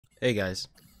Hey guys,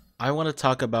 I want to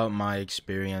talk about my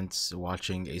experience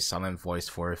watching a silent voice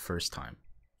for a first time.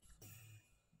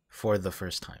 For the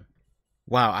first time.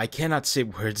 Wow, I cannot say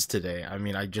words today.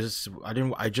 I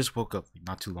just woke up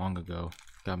not too long ago.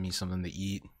 Got me something to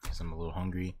eat because I'm a little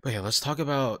hungry. But yeah, let's talk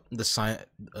about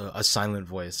a silent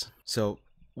voice. So,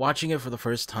 watching it for the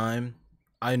first time,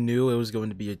 I knew it was going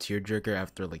to be a tearjerker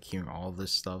after like hearing all of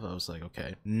this stuff. I was like,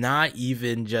 okay, not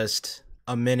even just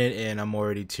a minute in, I'm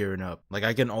already tearing up. Like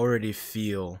I can already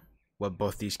feel what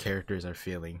both these characters are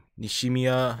feeling.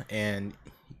 Nishimiya and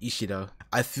Ishida.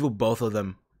 I feel both of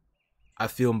them. I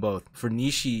feel them both. For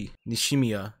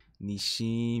Nishimiya.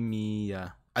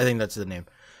 I think that's the name.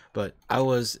 But I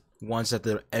was once at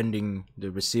the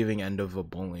receiving end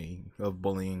of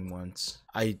bullying once.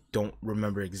 I don't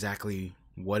remember exactly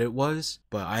what it was,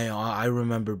 but I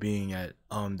remember being at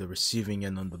the receiving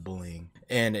end of the bullying,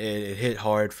 and it hit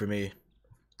hard for me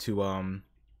to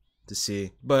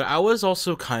see. But I was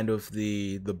also kind of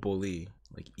the bully,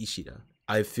 like Ishida.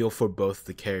 I feel for both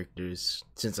the characters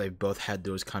since I both had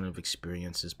those kind of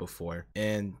experiences before.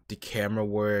 And the camera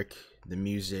work, the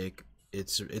music,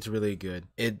 it's really good.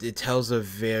 It tells a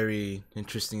very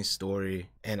interesting story,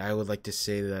 and I would like to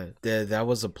say that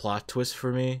was a plot twist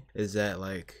for me. Is that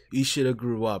like Ishida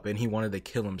grew up and he wanted to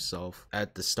kill himself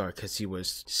at the start because he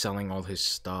was selling all his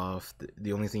stuff.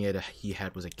 The only thing he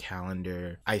had was a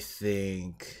calendar. I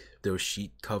think those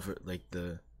sheet cover like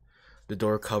the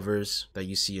door covers that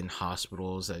you see in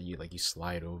hospitals that you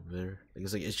slide over.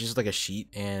 It's just like a sheet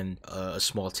and a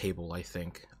small table. I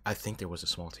think there was a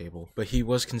small table, but he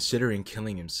was considering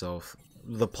killing himself.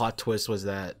 The plot twist was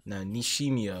that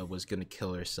Nishimiya was gonna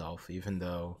kill herself, even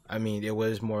though it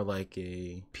was more like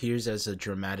appears as a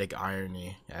dramatic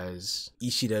irony, as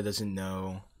Ishida doesn't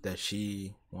know that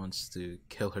she wants to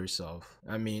kill herself.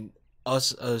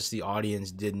 Us as the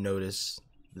audience did notice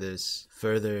this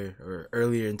further or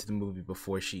earlier into the movie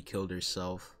before she killed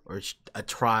herself, or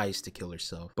tries to kill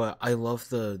herself. But I love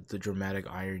the dramatic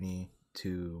irony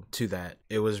to that.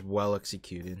 It was well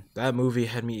executed. That movie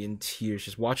had me in tears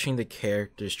just watching the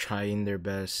characters trying their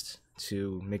best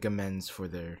to make amends for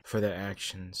their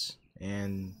actions.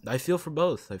 And I feel for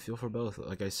both.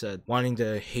 Like I said, wanting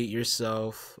to hate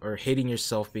yourself or hating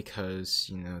yourself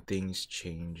because things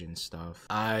change and stuff.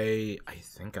 I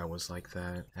think I was like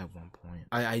that at one point.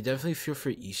 I definitely feel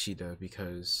for Ishida,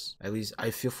 because at least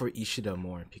I feel for Ishida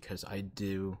more because I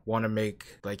do want to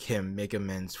make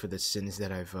amends for the sins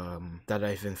that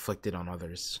I've inflicted on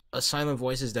others. A Silent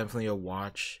Voice is definitely a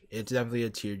watch. It's definitely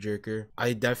a tearjerker.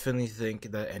 I definitely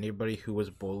think that anybody who was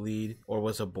bullied or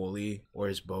was a bully or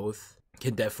is both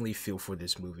can definitely feel for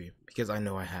this movie, because I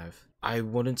know I have. I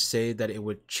wouldn't say that it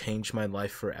would change my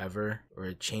life forever, or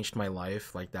it changed my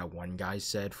life like that one guy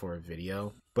said for a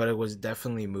video, but it was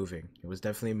definitely moving.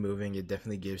 It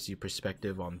definitely gives you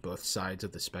perspective on both sides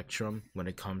of the spectrum when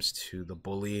it comes to the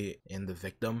bully and the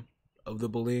victim of the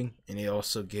bullying, and it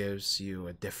also gives you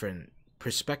a different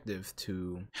perspective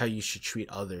to how you should treat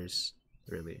others.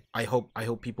 Really, I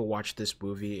hope people watch this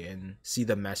movie and see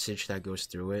the message that goes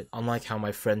through it. Unlike how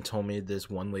my friend told me, this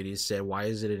one lady said, why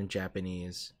is it in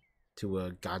Japanese to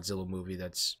a Godzilla movie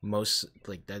that's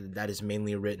that is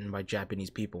mainly written by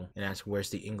Japanese people, and asked where's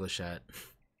the English at.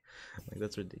 Like,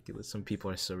 that's ridiculous. Some people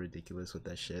are so ridiculous with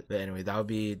that shit. But anyway, that'll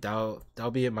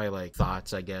be my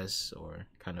thoughts, I guess, or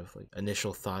kind of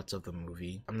initial thoughts of the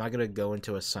movie. I'm not gonna go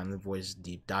into a Silent Voice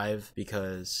deep dive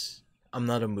because I'm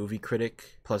not a movie critic.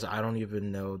 Plus, I don't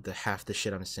even know half the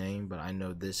shit I'm saying, but I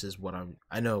know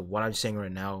what I'm saying right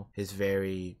now is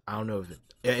very, I don't know if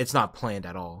it's not planned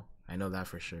at all. I know that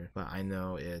for sure, but I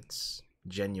know it's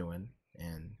genuine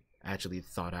and actually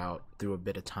thought out through a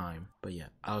bit of time. But yeah,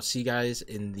 I'll see you guys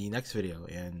in the next video,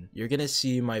 and you're gonna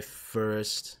see my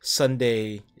first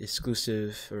Sunday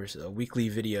exclusive or a weekly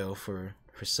video for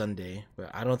Sunday, but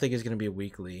I don't think it's gonna be a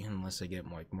weekly unless I get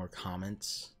more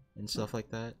comments and stuff like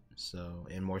that, so,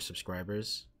 and more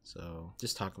subscribers. So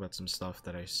just talk about some stuff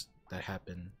that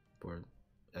happened for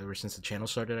ever since the channel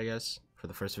started, I guess, for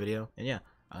the first video. And yeah,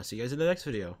 I'll see you guys in the next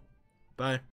video. Bye.